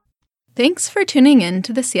Thanks for tuning in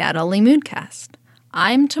to the Seattle Limmudcast.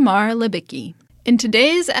 I'm Tamar Libicki. In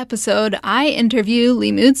today's episode, I interview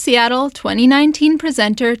Limmud Seattle 2019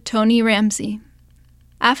 presenter Tony Ramsey.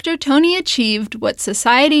 After Tony achieved what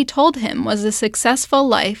society told him was a successful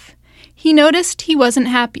life, he noticed he wasn't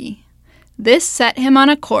happy. This set him on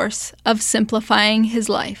a course of simplifying his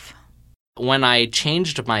life. When I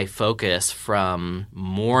changed my focus from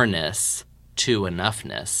moreness to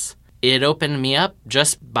enoughness, it opened me up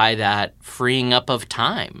just by that freeing up of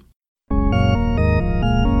time.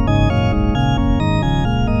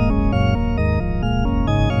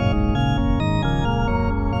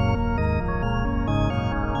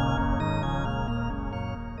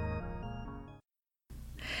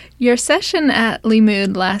 Your session at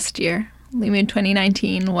Limmud last year, Limmud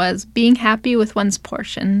 2019, was Being Happy with One's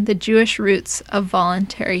Portion, the Jewish Roots of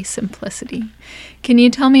Voluntary Simplicity. Can you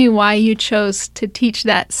tell me why you chose to teach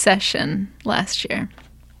that session last year?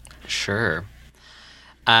 Sure.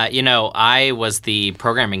 I was the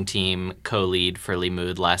programming team co-lead for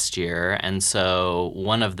Limmud last year, and so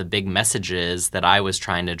one of the big messages that I was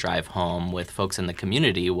trying to drive home with folks in the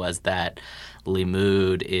community was that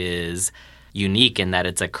Limmud is unique in that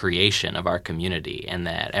it's a creation of our community and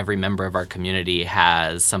that every member of our community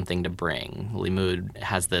has something to bring. Limmud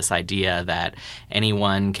has this idea that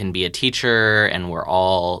anyone can be a teacher and we're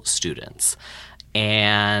all students.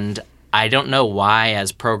 And I don't know why,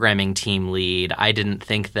 as programming team lead, I didn't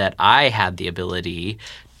think that I had the ability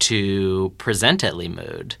to present at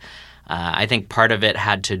Limmud. I think part of it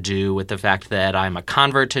had to do with the fact that I'm a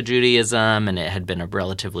convert to Judaism and it had been a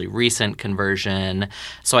relatively recent conversion.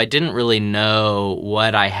 So I didn't really know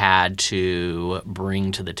what I had to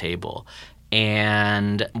bring to the table.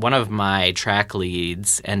 And one of my track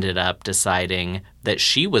leads ended up deciding that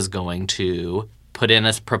she was going to put in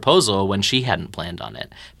a proposal when she hadn't planned on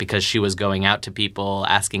it because she was going out to people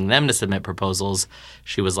asking them to submit proposals.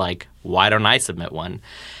 She was like, why don't I submit one?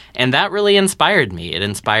 And that really inspired me. It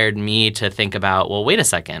inspired me to think about, well, wait a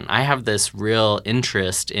second. I have this real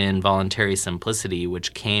interest in voluntary simplicity,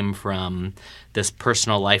 which came from this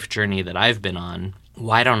personal life journey that I've been on.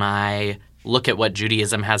 Why don't I look at what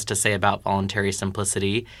Judaism has to say about voluntary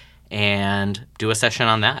simplicity and do a session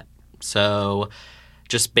on that? So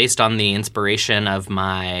just based on the inspiration of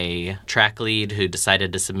my track lead who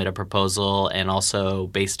decided to submit a proposal and also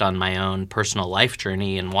based on my own personal life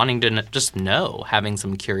journey and wanting to just know, having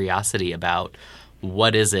some curiosity about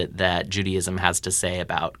what is it that Judaism has to say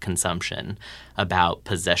about consumption, about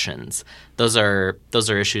possessions. Those are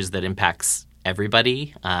issues that impacts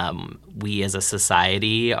everybody. We as a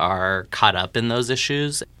society are caught up in those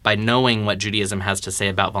issues. By knowing what Judaism has to say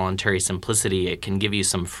about voluntary simplicity, it can give you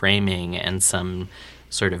some framing and some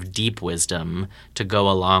sort of deep wisdom to go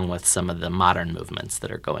along with some of the modern movements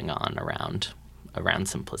that are going on around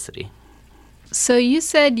simplicity. So you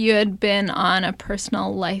said you had been on a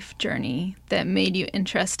personal life journey that made you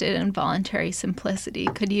interested in voluntary simplicity.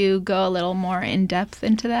 Could you go a little more in depth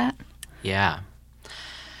into that? Yeah.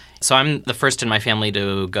 So I'm the first in my family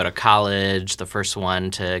to go to college, the first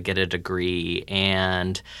one to get a degree.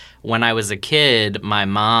 And when I was a kid, my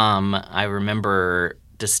mom, I remember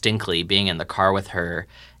distinctly being in the car with her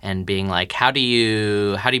and being like, how do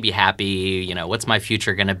you be happy? You know, what's my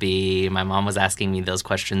future going to be? My mom was asking me those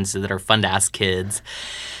questions that are fun to ask kids.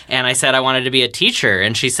 And I said I wanted to be a teacher.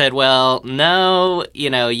 And she said, well, no,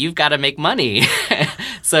 you've got to make money.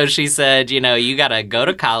 So she said, you got to go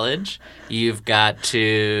to college. You've got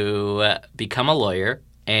to become a lawyer.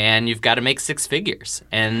 And you've got to make six figures.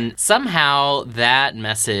 And somehow that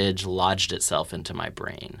message lodged itself into my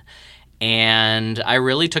brain. And I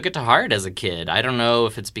really took it to heart as a kid. I don't know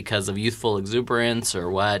if it's because of youthful exuberance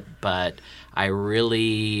or what, but I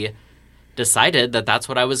really decided that that's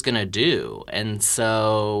what I was going to do. And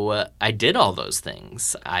so I did all those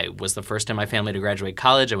things. I was the first in my family to graduate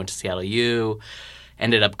college. I went to Seattle U,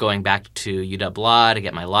 ended up going back to UW Law to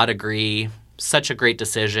get my law degree. Such a great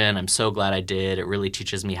decision. I'm so glad I did. It really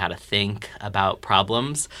teaches me how to think about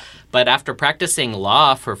problems. But after practicing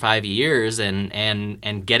law for 5 years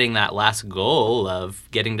and getting that last goal of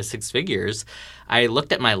getting to six figures, I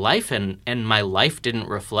looked at my life and my life didn't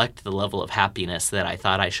reflect the level of happiness that I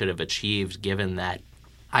thought I should have achieved, given that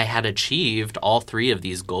I had achieved all three of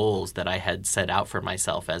these goals that I had set out for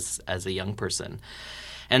myself as a young person.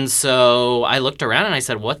 And so I looked around and I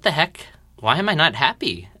said, what the heck? Why am I not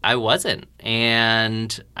happy? I wasn't.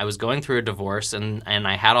 And I was going through a divorce and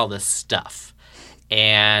I had all this stuff.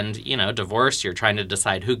 And, divorce, you're trying to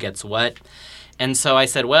decide who gets what. And so I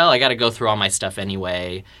said, well, I got to go through all my stuff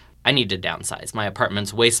anyway. I need to downsize. My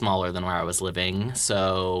apartment's way smaller than where I was living,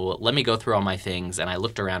 so let me go through all my things. And I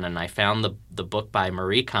looked around and I found the book by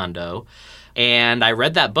Marie Kondo. And I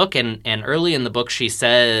read that book, and early in the book she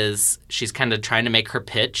says she's kind of trying to make her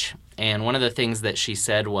pitch. And one of the things that she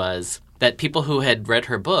said was that people who had read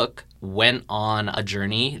her book went on a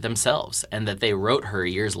journey themselves, and that they wrote her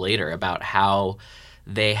years later about how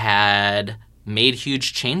they had made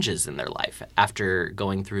huge changes in their life after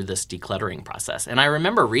going through this decluttering process. And I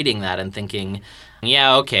remember reading that and thinking,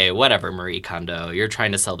 yeah, okay, whatever, Marie Kondo, you're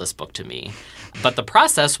trying to sell this book to me. But the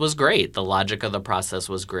process was great. The logic of the process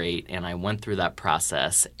was great, and I went through that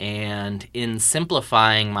process. And in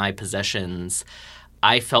simplifying my possessions,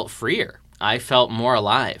 I felt freer. I felt more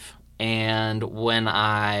alive. And when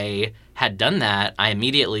I had done that, I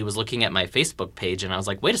immediately was looking at my Facebook page, and I was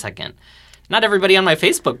like, wait a second. Not everybody on my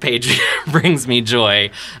Facebook page brings me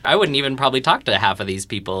joy. I wouldn't even probably talk to half of these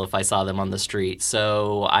people if I saw them on the street.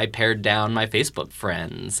 So I pared down my Facebook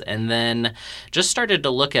friends and then just started to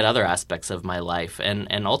look at other aspects of my life.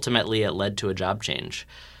 And ultimately, it led to a job change.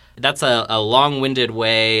 That's a long-winded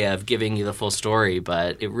way of giving you the full story,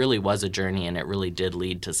 but it really was a journey, and it really did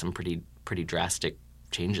lead to some pretty drastic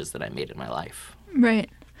changes that I made in my life. Right.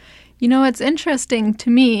 You know, what's interesting to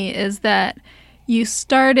me is that you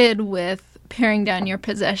started with paring down your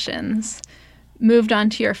possessions, moved on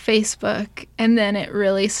to your Facebook, and then it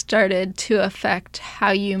really started to affect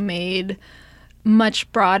how you made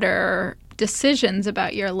much broader decisions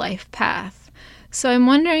about your life path. So I'm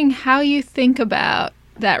wondering how you think about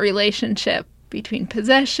that relationship between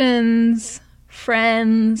possessions,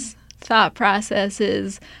 friends, thought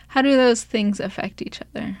processes. How do those things affect each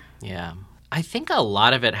other? Yeah. I think a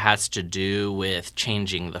lot of it has to do with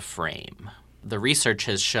changing the frame. The research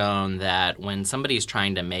has shown that when somebody's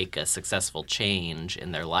trying to make a successful change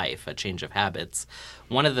in their life, a change of habits,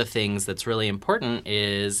 one of the things that's really important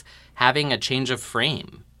is having a change of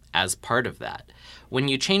frame as part of that. When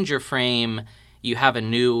you change your frame, you have a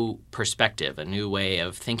new perspective, a new way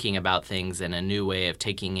of thinking about things, and a new way of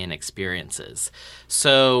taking in experiences.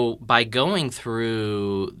 So by going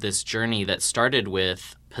through this journey that started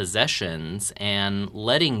with possessions and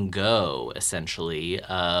letting go, essentially,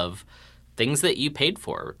 of things that you paid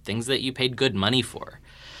for, things that you paid good money for.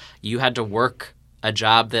 You had to work a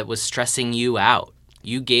job that was stressing you out.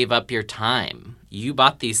 You gave up your time. You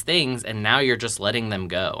bought these things, and now you're just letting them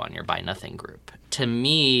go on your Buy Nothing group. To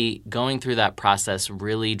me, going through that process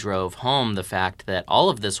really drove home the fact that all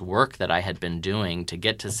of this work that I had been doing to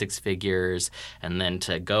get to six figures and then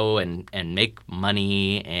to go and make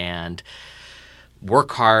money and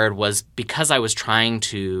work hard was because I was trying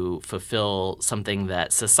to fulfill something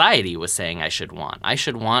that society was saying I should want. I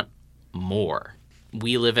should want more.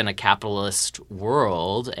 We live in a capitalist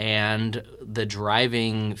world, and the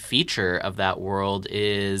driving feature of that world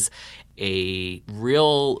is a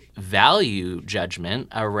real value judgment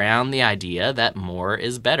around the idea that more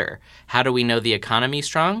is better. How do we know the economy is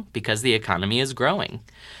strong? Because the economy is growing.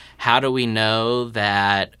 How do we know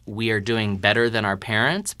that we are doing better than our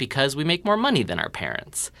parents? Because we make more money than our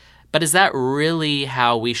parents. But is that really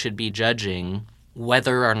how we should be judging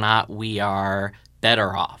whether or not we are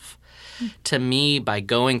better off? To me, by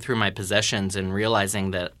going through my possessions and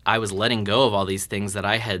realizing that I was letting go of all these things that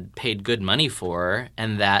I had paid good money for,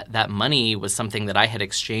 and that money was something that I had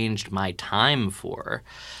exchanged my time for,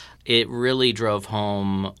 it really drove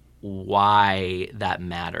home why that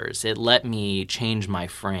matters. It let me change my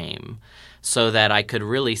frame so that I could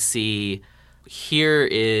really see here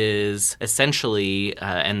is essentially,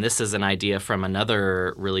 and this is an idea from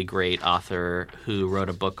another really great author who wrote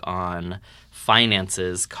a book on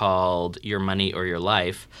finances called Your Money or Your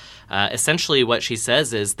Life. Essentially what she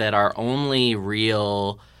says is that our only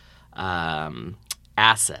real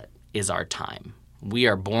asset is our time. We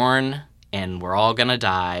are born and we're all going to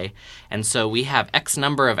die. And so we have X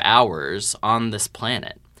number of hours on this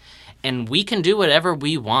planet. And we can do whatever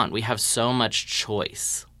we want. We have so much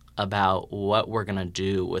choice about what we're going to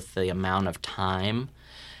do with the amount of time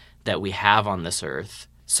that we have on this earth.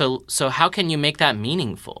 So how can you make that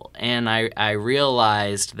meaningful? And I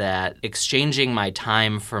realized that exchanging my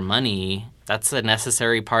time for money, that's a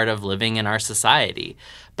necessary part of living in our society.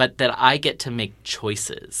 But that I get to make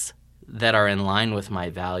choices that are in line with my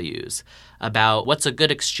values about what's a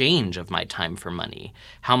good exchange of my time for money.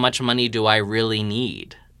 How much money do I really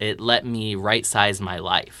need? It let me right-size my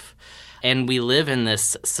life. And we live in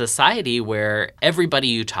this society where everybody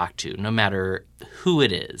you talk to, no matter who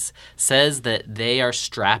it is, says that they are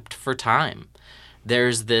strapped for time.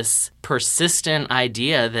 there's this persistent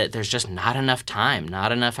idea that there's just not enough time,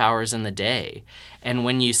 not enough hours in the day. And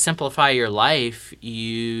when you simplify your life,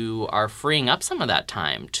 you are freeing up some of that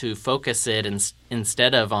time to focus it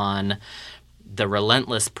instead of on the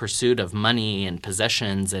relentless pursuit of money and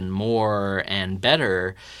possessions and more and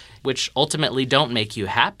better, which ultimately don't make you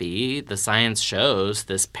happy. The science shows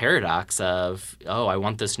this paradox of, oh, I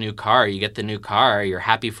want this new car. You get the new car, you're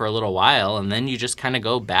happy for a little while, and then you just kind of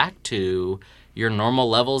go back to your normal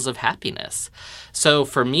levels of happiness. So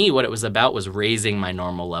for me, what it was about was raising my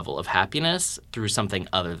normal level of happiness through something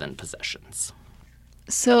other than possessions.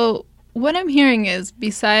 So what I'm hearing is,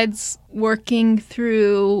 besides working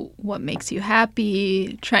through what makes you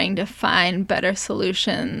happy, trying to find better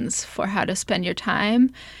solutions for how to spend your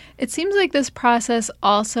time, it seems like this process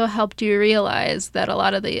also helped you realize that a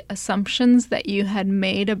lot of the assumptions that you had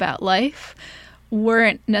made about life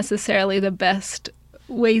weren't necessarily the best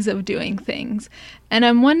ways of doing things. And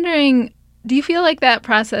I'm wondering, do you feel like that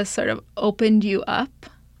process sort of opened you up,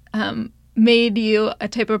 made you a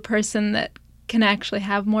type of person that can actually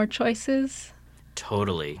have more choices?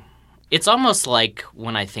 Totally. It's almost like,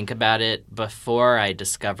 when I think about it, before I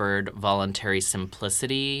discovered Voluntary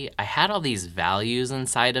Simplicity, I had all these values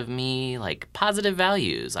inside of me, like positive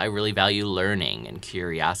values. I really value learning and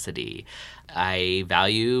curiosity. I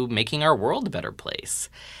value making our world a better place.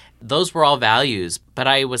 Those were all values, but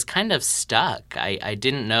I was kind of stuck. I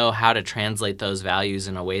didn't know how to translate those values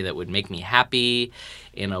in a way that would make me happy,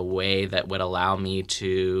 in a way that would allow me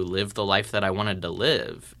to live the life that I wanted to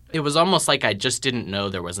live. It was almost like I just didn't know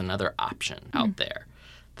there was another option out there,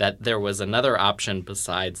 that there was another option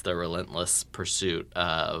besides the relentless pursuit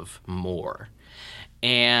of more.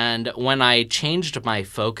 And when I changed my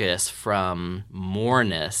focus from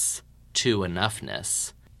moreness to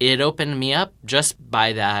enoughness, it opened me up just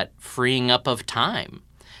by that freeing up of time.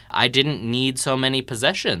 I didn't need so many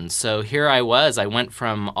possessions. So here I went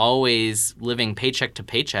from always living paycheck to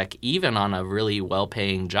paycheck, even on a really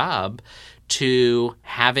well-paying job, to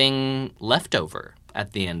having leftover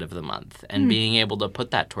at the end of the month and being able to put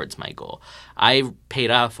that towards my goal. I paid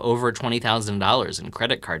off over $20,000 in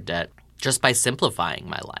credit card debt just by simplifying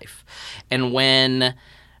my life. And when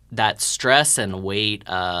that stress and weight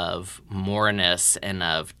of moreness and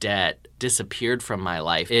of debt disappeared from my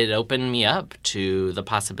life, it opened me up to the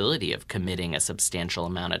possibility of committing a substantial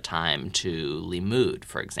amount of time to Limmud,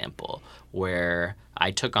 for example, where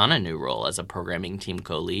I took on a new role as a programming team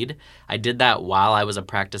co-lead. I did that while I was a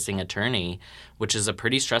practicing attorney, which is a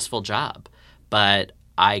pretty stressful job. But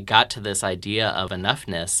I got to this idea of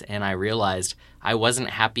enoughness, and I realized I wasn't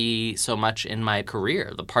happy so much in my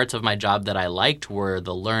career. The parts of my job that I liked were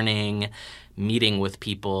the learning, meeting with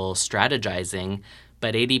people, strategizing.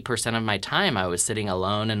 But 80% of my time I was sitting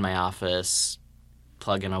alone in my office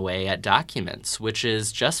plugging away at documents, which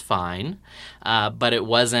is just fine. But it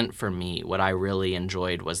wasn't for me. What I really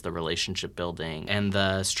enjoyed was the relationship building and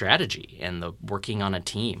the strategy and the working on a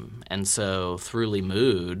team. And so through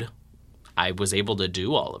Limmud, I was able to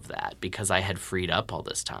do all of that because I had freed up all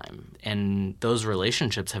this time. And those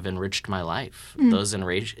relationships have enriched my life. Those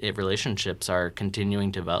relationships are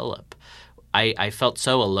continuing to develop. I felt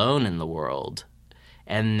so alone in the world,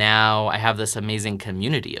 and now I have this amazing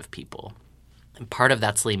community of people. And part of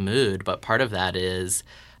that's Limmud, but part of that is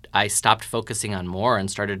I stopped focusing on more and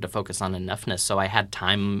started to focus on enoughness, so I had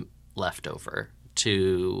time left over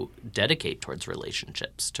to dedicate towards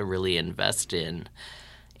relationships, to really invest in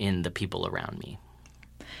the people around me.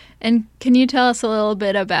 And can you tell us a little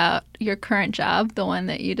bit about your current job, the one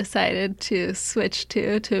that you decided to switch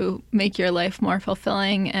to make your life more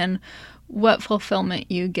fulfilling, and what fulfillment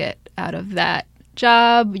you get out of that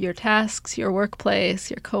job, your tasks, your workplace,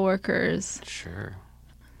 your coworkers? Sure.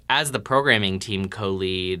 As the programming team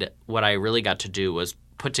co-lead, what I really got to do was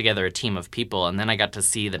put together a team of people, and then I got to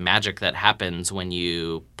see the magic that happens when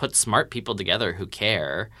you put smart people together who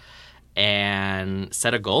care and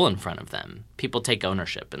set a goal in front of them. People take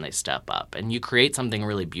ownership and they step up, and you create something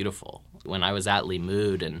really beautiful. When I was at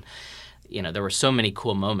Limmud, and there were so many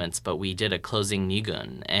cool moments, but we did a closing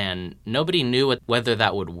nigun, and nobody knew whether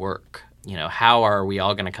that would work. How are we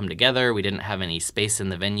all going to come together? We didn't have any space in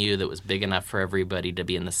the venue that was big enough for everybody to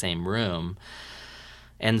be in the same room.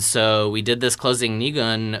 And so we did this closing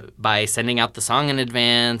nigun by sending out the song in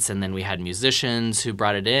advance, and then we had musicians who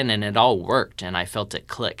brought it in, and it all worked, and I felt it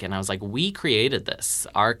click. And I was like, we created this.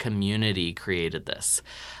 Our community created this.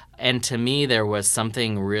 And to me, there was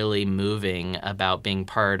something really moving about being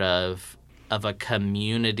part of a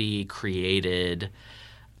community-created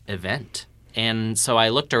event. And so I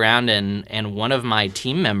looked around, and one of my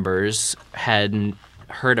team members had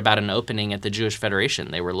heard about an opening at the Jewish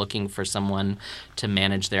Federation. They were looking for someone to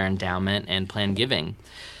manage their endowment and plan giving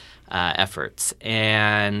efforts.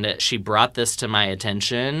 And she brought this to my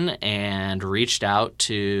attention and reached out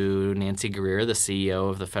to Nancy Greer, the CEO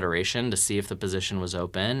of the Federation, to see if the position was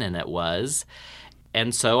open, and it was.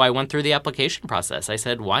 And so I went through the application process. I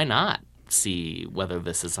said, why not see whether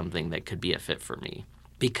this is something that could be a fit for me?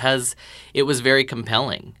 Because it was very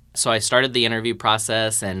compelling. So I started the interview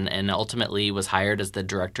process and ultimately was hired as the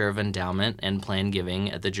Director of Endowment and Plan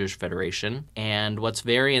Giving at the Jewish Federation. And what's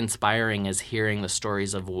very inspiring is hearing the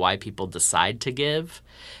stories of why people decide to give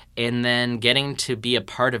and then getting to be a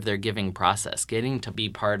part of their giving process, getting to be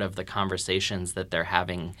part of the conversations that they're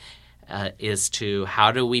having is to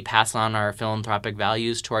how do we pass on our philanthropic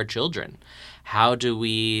values to our children? How do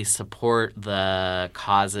we support the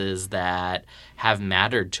causes that have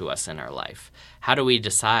mattered to us in our life? How do we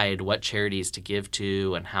decide what charities to give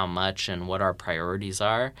to and how much and what our priorities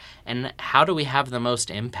are? And how do we have the most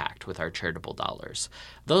impact with our charitable dollars?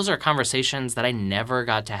 Those are conversations that I never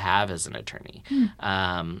got to have as an attorney.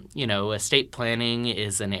 Estate planning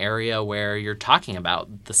is an area where you're talking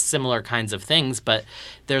about the similar kinds of things, but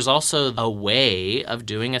there's also a way of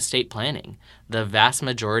doing estate planning. The vast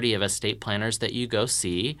majority of estate planners that you go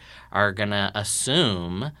see are going to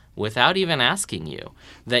assume, without even asking you,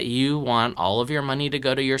 that you want all of your money to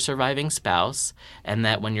go to your surviving spouse, and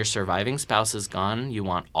that when your surviving spouse is gone, you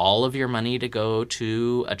want all of your money to go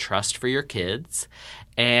to a trust for your kids,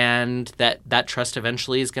 and that trust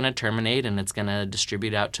eventually is going to terminate and it's going to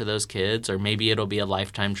distribute out to those kids, or maybe it'll be a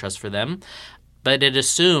lifetime trust for them. But it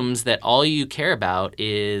assumes that all you care about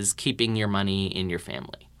is keeping your money in your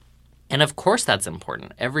family. And of course that's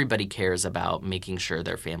important. Everybody cares about making sure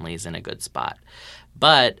their family is in a good spot.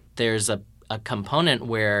 But there's a component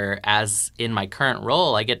where, as in my current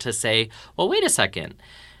role, I get to say, well, wait a second.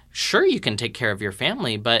 Sure, you can take care of your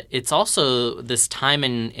family, but it's also this time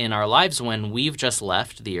in our lives when we've just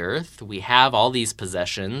left the earth. We have all these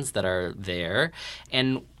possessions that are there.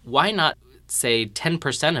 And why not say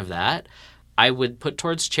 10% of that I would put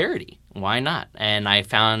towards charity? Why not? And I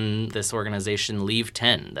found this organization, Leave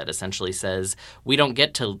 10, that essentially says we don't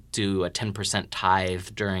get to do a 10% tithe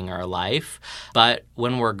during our life, but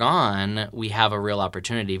when we're gone, we have a real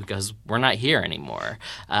opportunity, because we're not here anymore,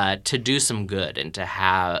 to do some good and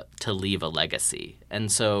to leave a legacy.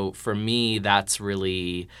 And so for me, that's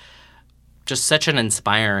really just such an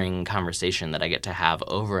inspiring conversation that I get to have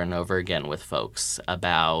over and over again with folks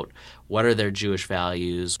about what are their Jewish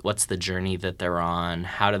values, what's the journey that they're on,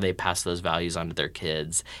 how do they pass those values on to their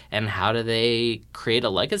kids, and how do they create a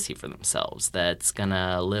legacy for themselves that's going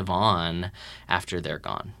to live on after they're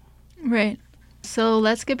gone. Right. So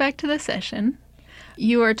let's get back to the session.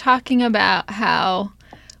 You were talking about how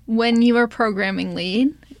when you were programming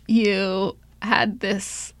lead, you had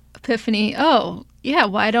this epiphany, yeah,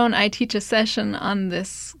 why don't I teach a session on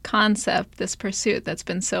this concept, this pursuit that's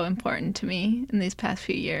been so important to me in these past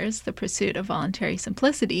few years, the pursuit of voluntary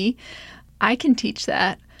simplicity? I can teach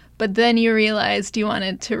that. But then you realized you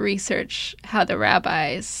wanted to research how the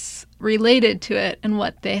rabbis related to it and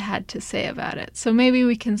what they had to say about it. So maybe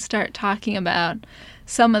we can start talking about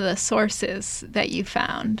some of the sources that you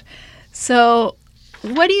found. So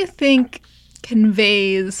what do you think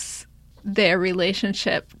conveys their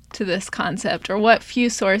relationship to this concept, or what few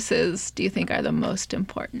sources do you think are the most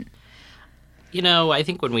important? I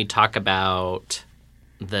think when we talk about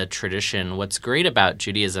the tradition, what's great about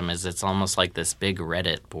Judaism is it's almost like this big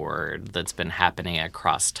Reddit board that's been happening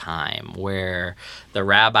across time, where the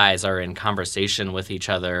rabbis are in conversation with each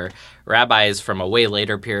other. Rabbis from a way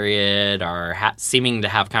later period are seeming to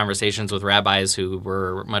have conversations with rabbis who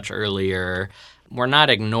were much earlier. We're not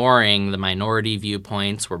ignoring the minority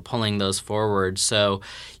viewpoints. We're pulling those forward. So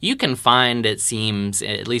you can find, it seems,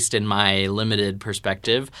 at least in my limited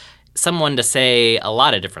perspective, someone to say a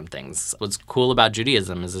lot of different things. What's cool about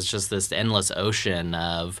Judaism is it's just this endless ocean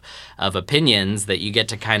of opinions that you get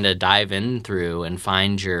to kind of dive in through and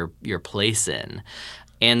find your place in.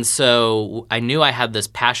 And so I knew I had this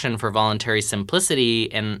passion for voluntary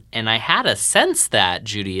simplicity, and I had a sense that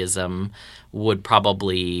Judaism would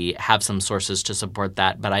probably have some sources to support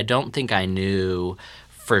that, but I don't think I knew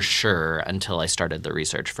for sure until I started the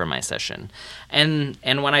research for my session. And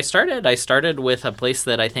when I started with a place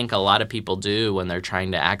that I think a lot of people do when they're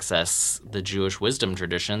trying to access the Jewish wisdom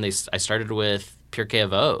tradition. I started with Pirkei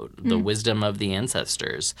Avot, the wisdom of the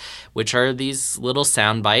ancestors, which are these little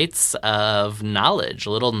sound bites of knowledge,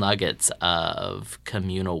 little nuggets of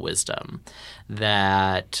communal wisdom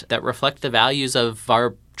that reflect the values of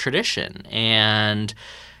our tradition. And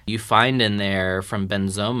You find in there from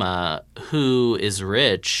Benzoma, who is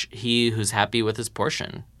rich, he who's happy with his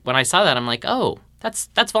portion. When I saw that, I'm like, oh,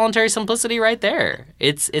 that's voluntary simplicity right there.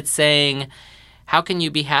 It's saying, how can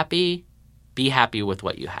you be happy? Be happy with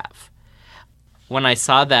what you have. When I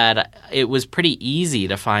saw that, it was pretty easy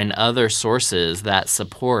to find other sources that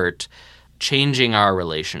support changing our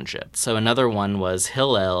relationship. So another one was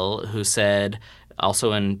Hillel, who said,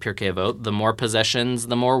 also in Pirkei Avot, the more possessions,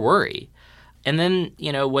 the more worry. And then,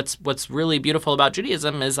 what's really beautiful about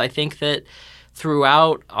Judaism is I think that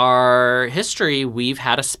throughout our history, we've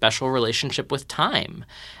had a special relationship with time.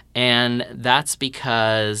 And that's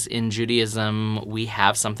because in Judaism, we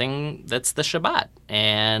have something that's the Shabbat.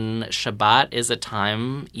 And Shabbat is a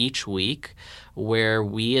time each week where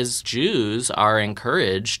we as Jews are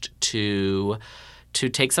encouraged to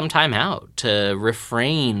take some time out, to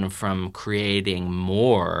refrain from creating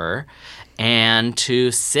more, and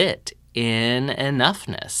to sit in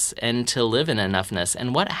enoughness and to live in enoughness.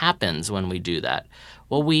 And what happens when we do that?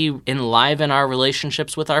 Well, we enliven our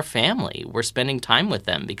relationships with our family. We're spending time with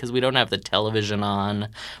them because we don't have the television on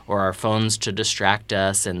or our phones to distract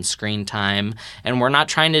us and screen time. And we're not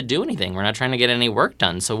trying to do anything. We're not trying to get any work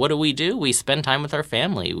done. So what do? We spend time with our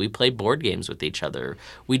family. We play board games with each other.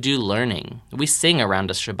 We do learning. We sing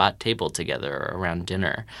around a Shabbat table together or around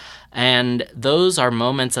dinner. And those are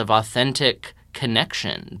moments of authentic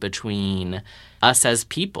connection between us as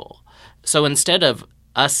people. So instead of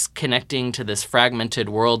us connecting to this fragmented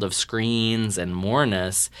world of screens and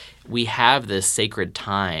moreness, we have this sacred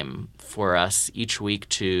time for us each week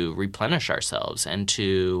to replenish ourselves and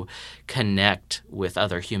to connect with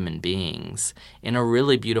other human beings in a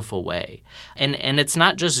really beautiful way. And it's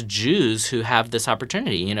not just Jews who have this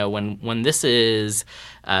opportunity. When this is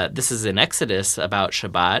in Exodus about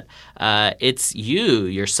Shabbat, it's you,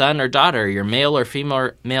 your son or daughter, your male or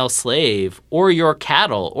female slave, or your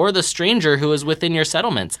cattle, or the stranger who is within your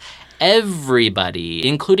settlements. Everybody,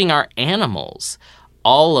 including our animals,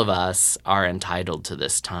 all of us are entitled to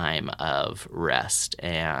this time of rest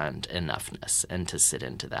and enoughness and to sit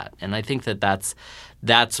into that. And I think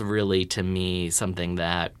that's really, to me, something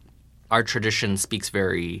that our tradition speaks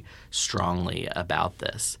very strongly about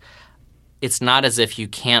this. It's not as if you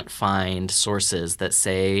can't find sources that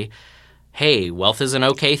say, hey, wealth is an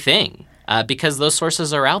okay thing, because those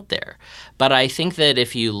sources are out there. But I think that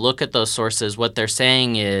if you look at those sources, what they're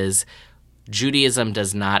saying is Judaism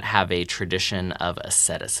does not have a tradition of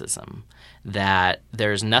asceticism, that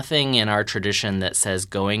there's nothing in our tradition that says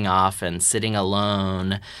going off and sitting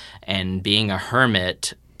alone and being a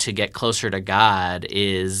hermit to get closer to God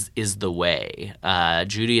is the way.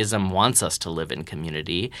 Judaism wants us to live in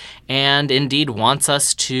community and indeed wants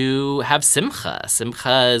us to have simcha.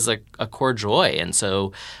 Simcha is a core joy. And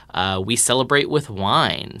so we celebrate with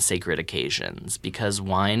wine sacred occasions because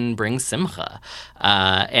wine brings simcha.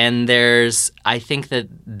 And I think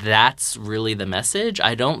that's really the message.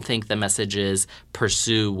 I don't think the message is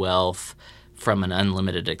pursue wealth from an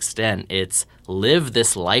unlimited extent. It's live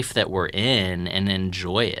this life that we're in and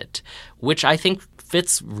enjoy it, which I think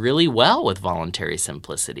fits really well with voluntary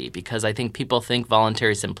simplicity, because I think people think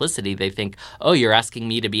voluntary simplicity, they think, oh, you're asking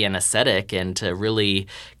me to be an ascetic and to really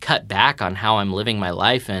cut back on how I'm living my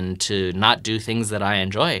life and to not do things that I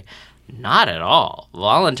enjoy. Not at all.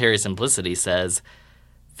 Voluntary simplicity says,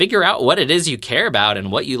 figure out what it is you care about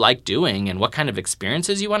and what you like doing and what kind of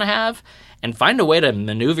experiences you want to have, and find a way to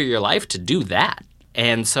maneuver your life to do that.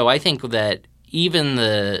 And so I think that even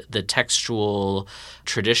the textual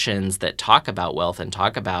traditions that talk about wealth and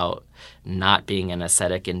talk about not being an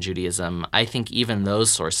ascetic in Judaism, I think even those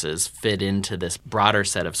sources fit into this broader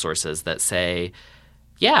set of sources that say,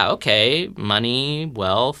 yeah, okay, money,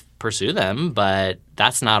 wealth, pursue them, but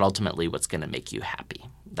that's not ultimately what's going to make you happy.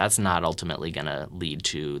 That's not ultimately going to lead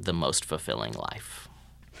to the most fulfilling life.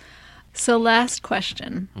 So last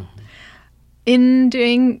question. Mm-hmm. In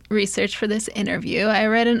doing research for this interview, I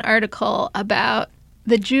read an article about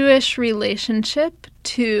the Jewish relationship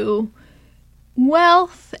to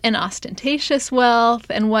wealth and ostentatious wealth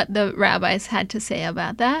and what the rabbis had to say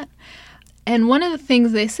about that. And one of the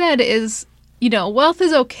things they said is, wealth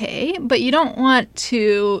is okay, but you don't want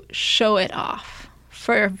to show it off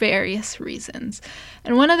for various reasons.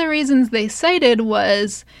 And one of the reasons they cited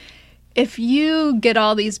was, if you get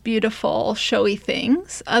all these beautiful, showy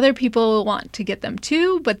things, other people will want to get them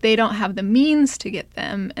too, but they don't have the means to get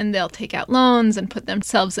them, and they'll take out loans and put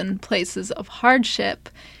themselves in places of hardship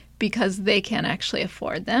because they can't actually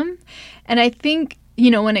afford them. And I think,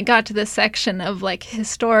 when it got to the section of,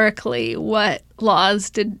 historically, what laws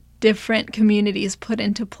did different communities put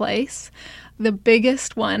into place, the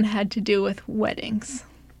biggest one had to do with weddings.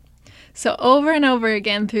 So over and over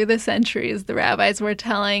again through the centuries, the rabbis were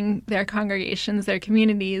telling their congregations, their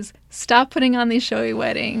communities, stop putting on these showy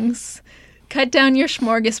weddings, cut down your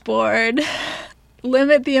smorgasbord,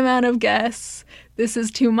 limit the amount of guests. This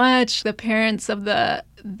is too much. The parents of the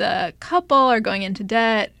couple are going into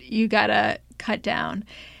debt. You gotta cut down.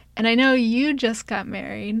 And I know you just got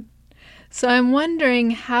married. So I'm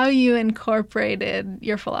wondering how you incorporated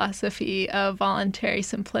your philosophy of voluntary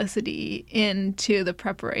simplicity into the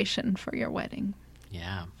preparation for your wedding.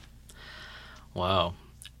 Yeah. Wow.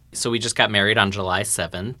 So we just got married on July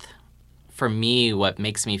 7th. For me, what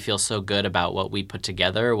makes me feel so good about what we put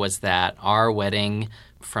together was that our wedding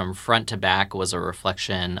from front to back was a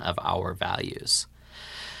reflection of our values.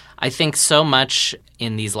 I think so much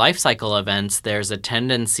in these life cycle events, there's a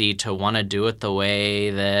tendency to want to do it the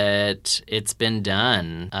way that it's been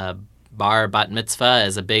done. A bat mitzvah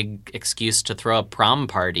is a big excuse to throw a prom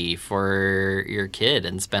party for your kid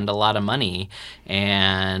and spend a lot of money.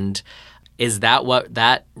 And is that what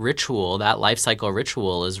that ritual, that life cycle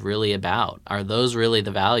ritual is really about? Are those really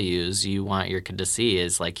the values you want your kid to see?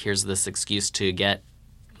 Is like, here's this excuse to get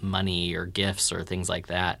money or gifts or things like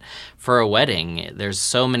that. For a wedding, there's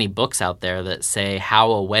so many books out there that say how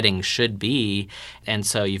a wedding should be. And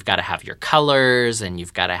so you've got to have your colors and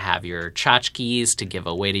you've got to have your tchotchkes to give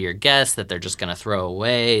away to your guests that they're just going to throw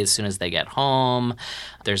away as soon as they get home.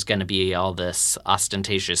 There's going to be all this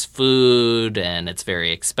ostentatious food and it's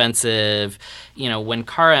very expensive. You know, when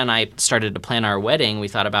Kara and I started to plan our wedding, we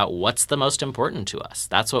thought about what's the most important to us.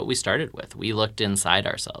 That's what we started with. We looked inside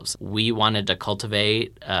ourselves. We wanted to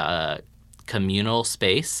cultivate a communal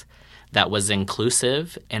space that was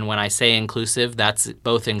inclusive. And when I say inclusive, that's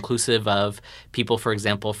both inclusive of people, for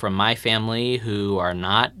example, from my family who are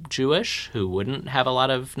not Jewish, who wouldn't have a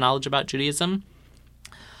lot of knowledge about Judaism,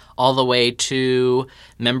 all the way to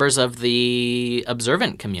members of the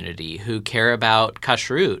observant community who care about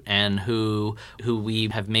kashrut and who we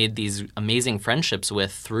have made these amazing friendships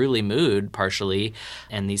with through Limmud partially,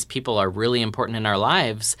 and these people are really important in our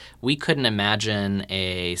lives. We couldn't imagine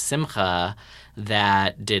a simcha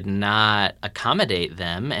that did not accommodate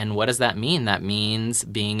them. And what does that mean? That means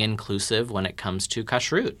being inclusive when it comes to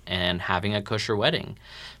kashrut and having a kosher wedding.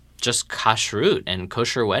 Just kashrut and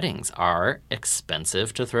kosher weddings are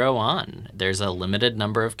expensive to throw on. There's a limited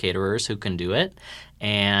number of caterers who can do it,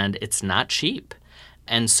 and it's not cheap.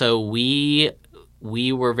 And so we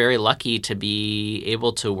were very lucky to be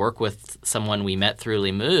able to work with someone we met through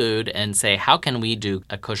Limmud and say, how can we do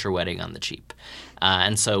a kosher wedding on the cheap?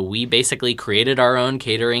 And so we basically created our own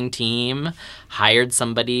catering team, hired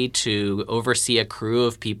somebody to oversee a crew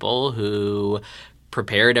of people who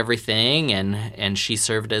prepared everything, and she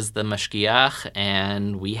served as the mashgiach,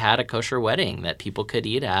 and we had a kosher wedding that people could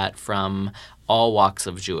eat at from all walks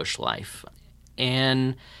of Jewish life.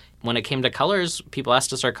 And when it came to colors, people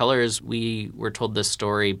asked us our colors. We were told this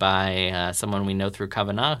story by someone we know through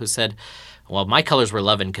Kavanah who said, well, my colors were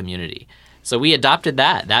love and community. So we adopted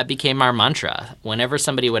that. That became our mantra. Whenever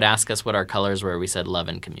somebody would ask us what our colors were, we said love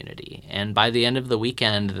and community. And by the end of the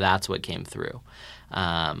weekend, that's what came through.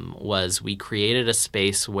 Was we created a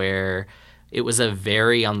space where it was a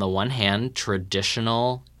very, on the one hand,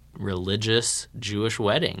 traditional religious Jewish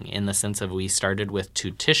wedding in the sense of we started with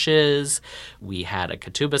 2 tishes, we had a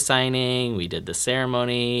ketubah signing, we did the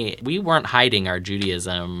ceremony. We weren't hiding our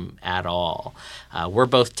Judaism at all. We're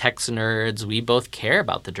both text nerds. We both care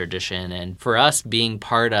about the tradition. And for us, being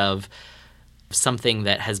part of something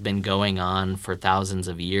that has been going on for thousands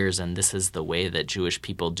of years, and this is the way that Jewish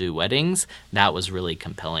people do weddings, that was really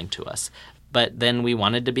compelling to us. But then we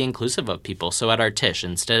wanted to be inclusive of people. So at our tish,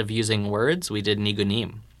 instead of using words, we did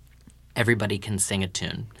nigunim. Everybody can sing a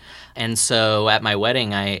tune. And so at my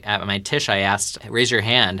wedding, at my tish, I asked, raise your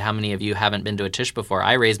hand. How many of you haven't been to a tish before?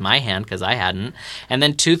 I raised my hand because I hadn't. And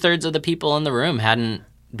then 2/3 of the people in the room hadn't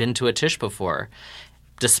been to a tish before.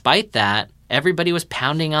 Despite that, everybody was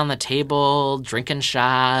pounding on the table, drinking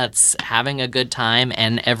shots, having a good time,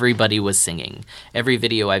 and everybody was singing. Every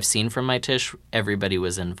video I've seen from my tish, everybody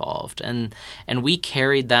was involved. And we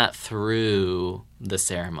carried that through the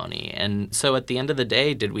ceremony. And so at the end of the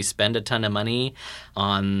day, did we spend a ton of money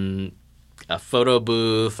on a photo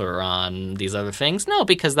booth or on these other things? No,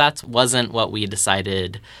 because that wasn't what we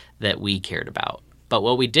decided that we cared about. But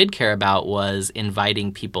what we did care about was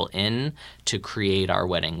inviting people in to create our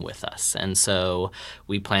wedding with us. And so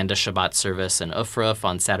we planned a Shabbat service in Ufruf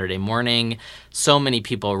on Saturday morning. So many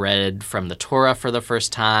people read from the Torah for the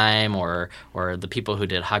first time, or the people who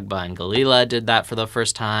did Hagbah and Galila did that for the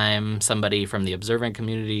first time. Somebody from the observant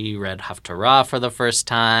community read Haftarah for the first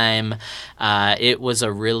time. It was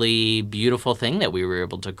a really beautiful thing that we were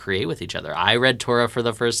able to create with each other. I read Torah for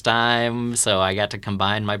the first time, so I got to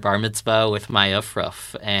combine my bar mitzvah with my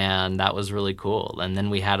Ufruf, and that was really cool. And then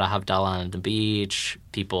we had a Havdalah on the beach.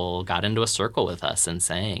 People got into a circle with us and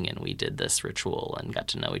sang, and we did this ritual and got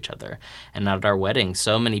to know each other. And at our wedding,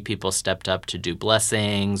 so many people stepped up to do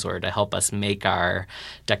blessings or to help us make our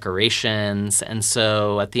decorations. And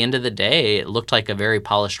so at the end of the day, it looked like a very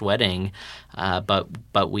polished wedding,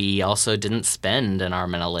 but we also didn't spend an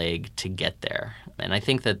arm and a leg to get there. And I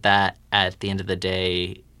think that at the end of the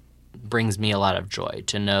day brings me a lot of joy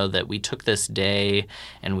to know that we took this day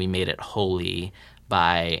and we made it holy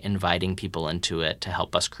by inviting people into it to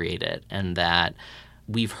help us create it, and that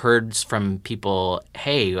we've heard from people,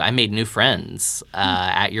 hey, I made new friends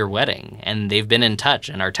at your wedding, and they've been in touch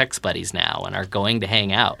and are text buddies now and are going to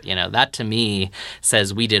hang out. That to me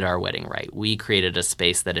says we did our wedding right. We created a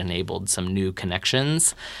space that enabled some new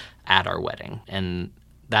connections at our wedding, and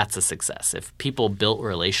that's a success. If people built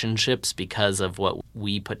relationships because of what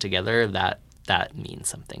we put together, that means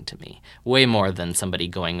something to me. Way more than somebody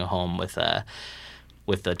going home with a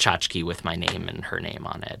tchotchke with my name and her name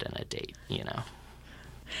on it and a date,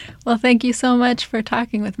 Well, thank you so much for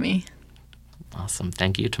talking with me. Awesome.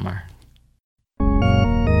 Thank you, Tamar.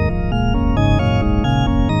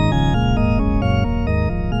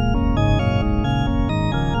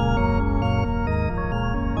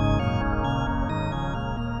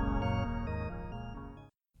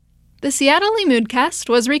 The Seattle Limmudcast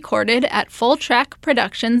was recorded at Full Track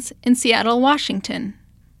Productions in Seattle, Washington.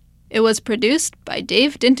 It was produced by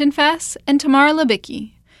Dave Dintenfass and Tamar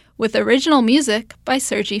Libicki, with original music by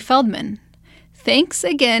Sergi Feldman. Thanks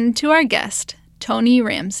again to our guest, Tony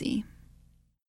Ramsey.